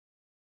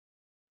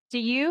Do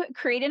you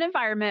create an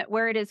environment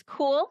where it is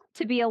cool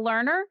to be a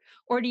learner,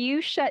 or do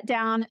you shut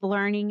down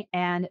learning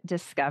and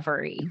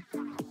discovery?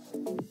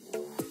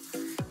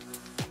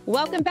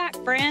 Welcome back,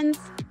 friends.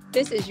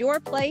 This is your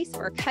place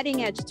for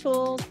cutting edge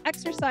tools,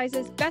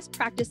 exercises, best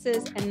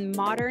practices, and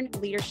modern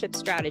leadership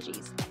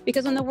strategies.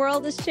 Because when the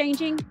world is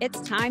changing,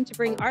 it's time to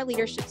bring our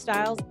leadership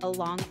styles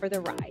along for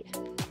the ride.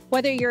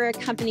 Whether you're a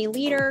company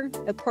leader,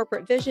 a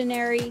corporate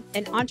visionary,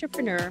 an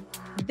entrepreneur,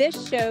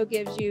 this show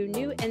gives you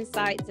new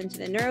insights into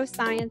the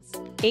neuroscience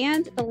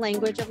and the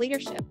language of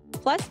leadership,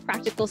 plus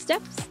practical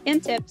steps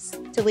and tips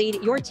to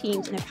lead your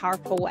teams in a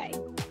powerful way.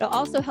 It'll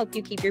also help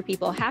you keep your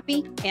people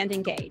happy and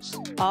engaged,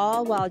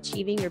 all while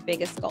achieving your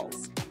biggest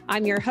goals.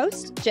 I'm your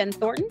host, Jen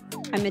Thornton.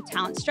 I'm a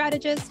talent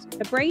strategist,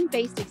 a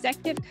brain-based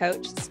executive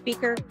coach,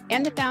 speaker,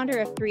 and the founder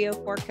of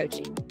 304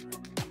 Coaching.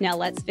 Now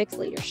let's fix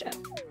leadership.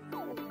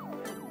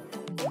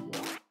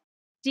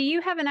 Do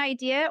you have an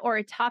idea or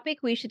a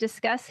topic we should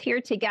discuss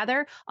here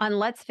together on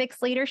Let's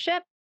Fix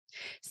Leadership?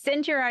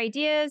 Send your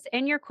ideas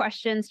and your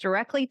questions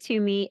directly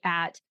to me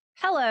at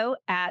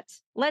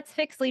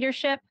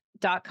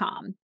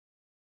hello@letsfixleadership.com.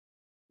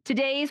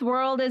 Today's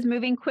world is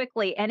moving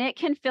quickly, and it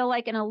can feel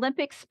like an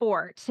Olympic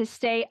sport to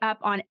stay up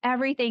on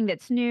everything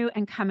that's new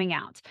and coming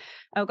out.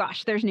 Oh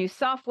gosh, there's new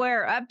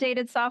software,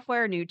 updated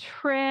software, new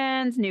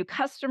trends, new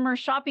customer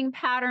shopping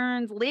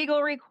patterns,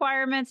 legal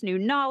requirements, new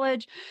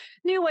knowledge,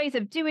 new ways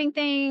of doing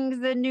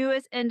things, the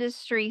newest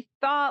industry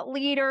thought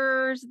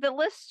leaders. The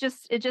list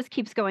just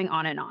keeps going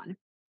on and on.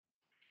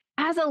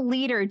 As a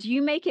leader, do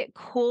you make it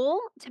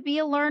cool to be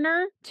a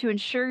learner to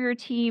ensure your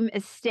team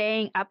is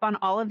staying up on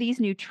all of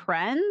these new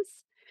trends?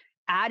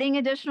 Adding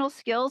additional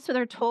skills to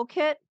their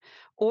toolkit,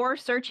 or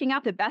searching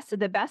out the best of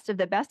the best of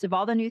the best of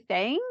all the new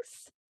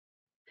things?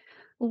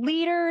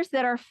 Leaders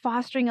that are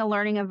fostering a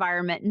learning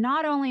environment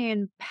not only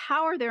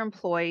empower their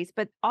employees,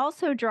 but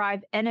also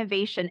drive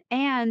innovation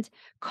and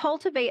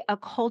cultivate a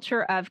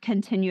culture of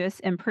continuous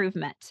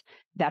improvement.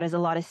 That is a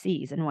lot of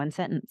C's in one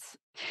sentence.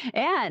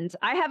 And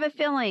I have a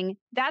feeling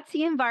that's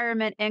the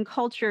environment and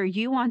culture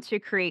you want to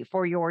create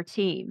for your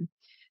team.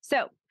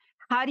 So,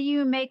 how do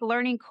you make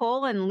learning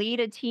cool and lead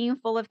a team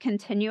full of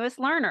continuous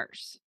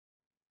learners?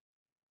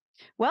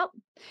 Well,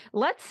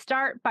 let's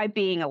start by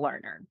being a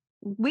learner.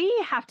 We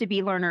have to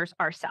be learners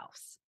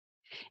ourselves.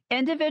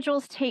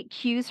 Individuals take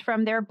cues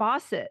from their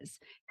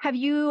bosses. Have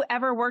you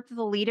ever worked with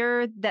a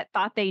leader that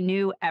thought they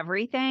knew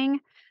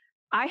everything?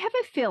 I have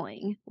a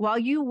feeling while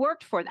you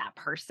worked for that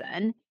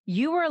person,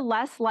 you were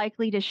less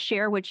likely to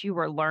share what you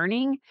were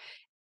learning,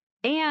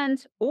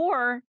 and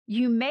or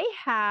you may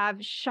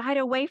have shied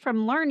away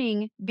from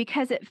learning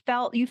because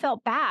you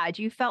felt bad.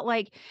 You felt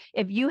like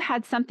if you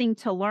had something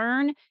to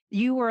learn,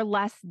 you were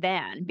less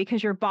than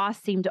because your boss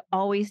seemed to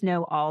always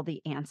know all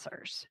the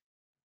answers.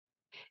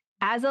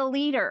 As a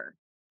leader,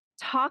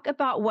 talk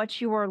about what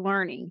you are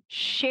learning.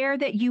 Share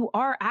that you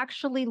are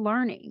actually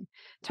learning.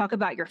 Talk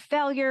about your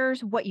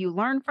failures, what you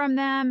learned from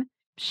them.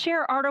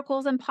 Share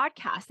articles and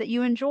podcasts that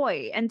you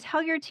enjoy and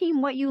tell your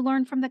team what you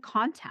learned from the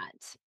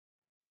content.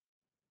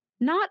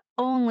 Not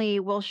only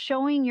will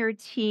showing your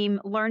team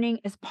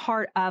learning is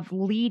part of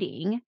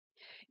leading,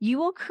 you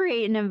will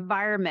create an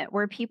environment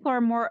where people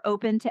are more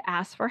open to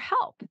ask for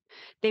help.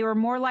 They were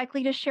more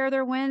likely to share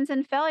their wins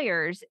and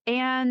failures,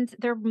 and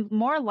they're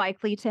more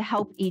likely to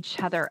help each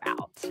other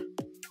out.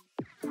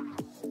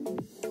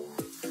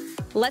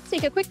 Let's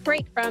take a quick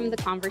break from the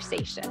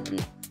conversation.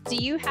 Do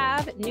you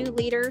have new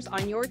leaders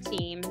on your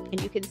team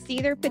and you can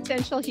see their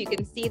potential, you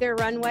can see their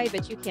runway,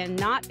 but you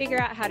cannot figure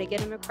out how to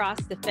get them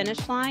across the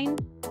finish line?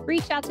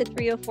 Reach out to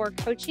 304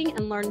 Coaching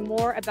and learn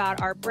more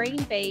about our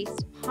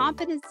brain-based,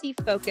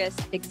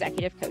 competency-focused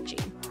executive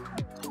coaching.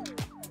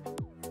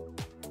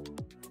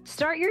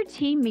 Start your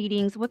team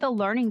meetings with a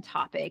learning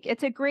topic.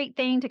 It's a great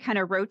thing to kind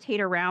of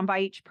rotate around by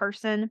each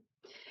person.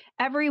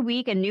 Every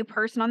week, a new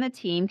person on the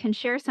team can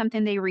share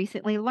something they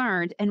recently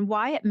learned and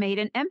why it made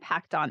an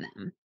impact on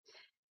them.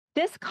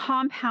 This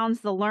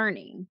compounds the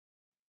learning.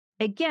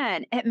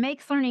 Again, it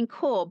makes learning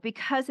cool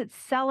because it's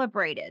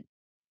celebrated,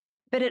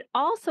 but it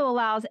also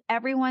allows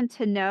everyone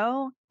to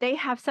know they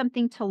have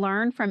something to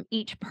learn from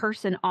each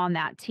person on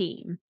that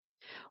team.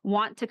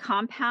 Want to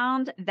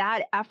compound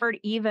that effort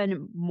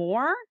even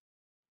more?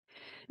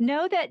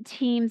 Know that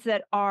teams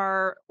that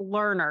are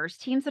learners,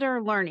 teams that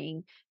are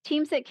learning,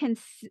 teams that can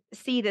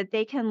see that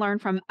they can learn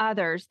from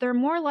others, they're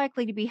more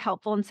likely to be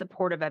helpful and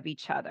supportive of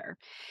each other.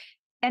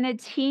 And a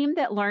team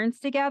that learns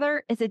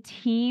together is a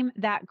team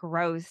that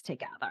grows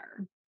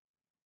together.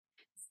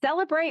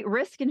 Celebrate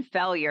risk and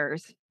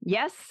failures.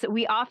 Yes,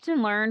 we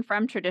often learn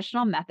from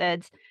traditional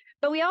methods,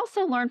 but we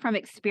also learn from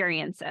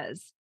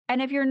experiences.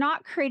 And if you're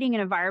not creating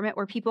an environment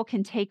where people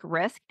can take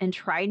risk and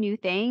try new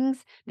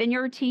things, then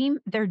your team,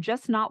 they're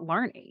just not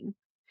learning.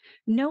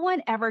 No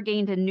one ever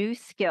gained a new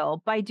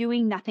skill by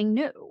doing nothing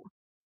new.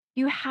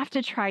 You have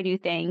to try new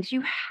things.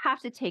 You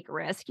have to take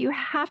risk. You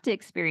have to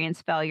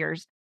experience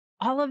failures.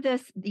 All of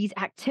these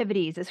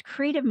activities, this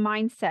creative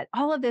mindset,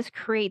 all of this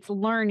creates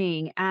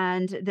learning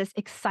and this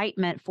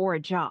excitement for a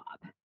job.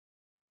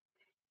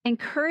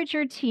 Encourage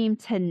your team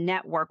to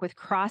network with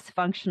cross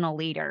functional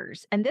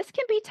leaders. And this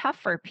can be tough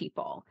for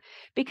people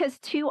because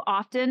too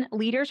often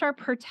leaders are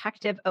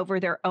protective over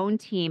their own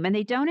team and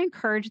they don't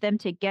encourage them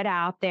to get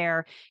out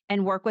there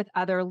and work with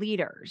other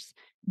leaders.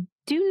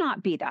 Do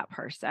not be that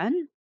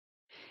person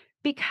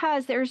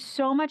because there's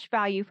so much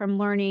value from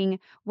learning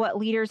what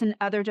leaders in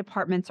other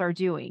departments are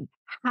doing,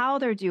 how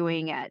they're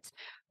doing it,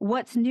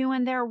 what's new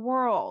in their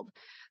world.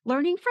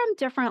 Learning from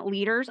different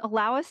leaders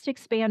allow us to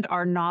expand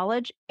our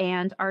knowledge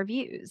and our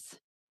views.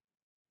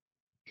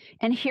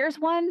 And here's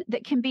one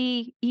that can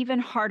be even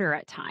harder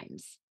at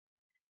times.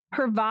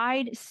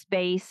 Provide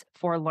space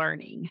for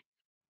learning.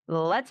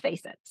 Let's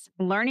face it,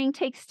 learning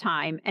takes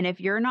time. And if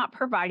you're not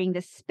providing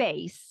the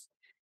space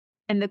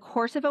in the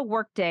course of a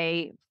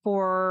workday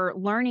for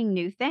learning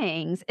new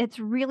things, it's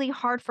really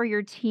hard for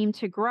your team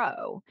to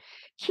grow.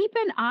 Keep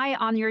an eye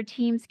on your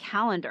team's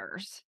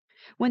calendars.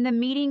 When the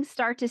meetings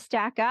start to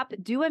stack up,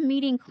 do a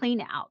meeting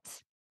clean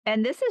out.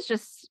 And this is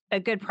just a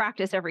good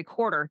practice every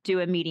quarter,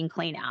 do a meeting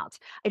clean out.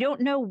 I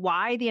don't know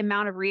why the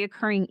amount of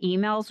reoccurring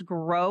emails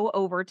grow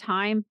over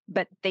time,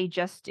 but they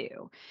just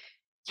do.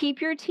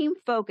 Keep your team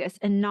focused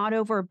and not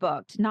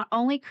overbooked. Not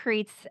only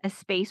creates a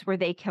space where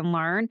they can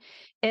learn,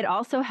 it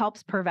also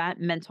helps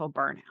prevent mental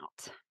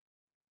burnout.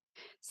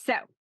 So,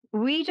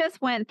 we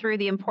just went through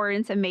the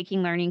importance of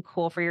making learning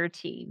cool for your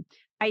team,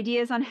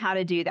 ideas on how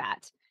to do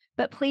that.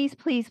 But please,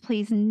 please,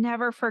 please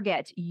never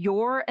forget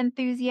your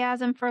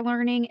enthusiasm for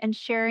learning and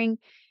sharing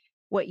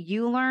what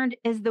you learned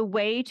is the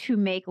way to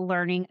make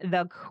learning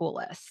the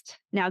coolest.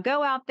 Now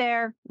go out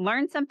there,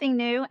 learn something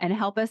new, and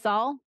help us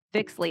all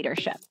fix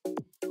leadership.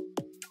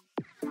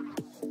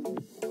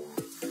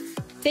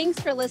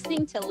 Thanks for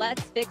listening to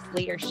Let's Fix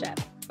Leadership.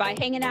 By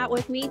hanging out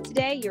with me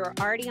today, you're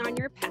already on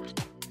your path.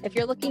 If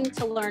you're looking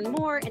to learn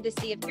more and to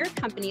see if your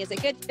company is a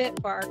good fit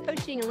for our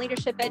coaching and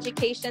leadership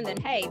education, then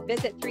hey,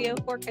 visit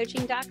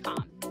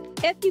 304coaching.com.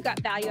 If you got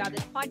value out of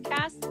this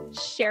podcast,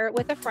 share it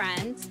with a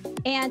friend.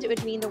 And it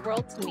would mean the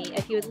world to me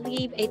if you would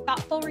leave a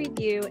thoughtful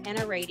review and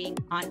a rating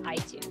on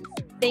iTunes.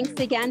 Thanks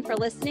again for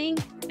listening,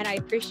 and I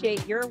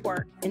appreciate your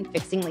work in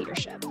fixing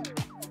leadership.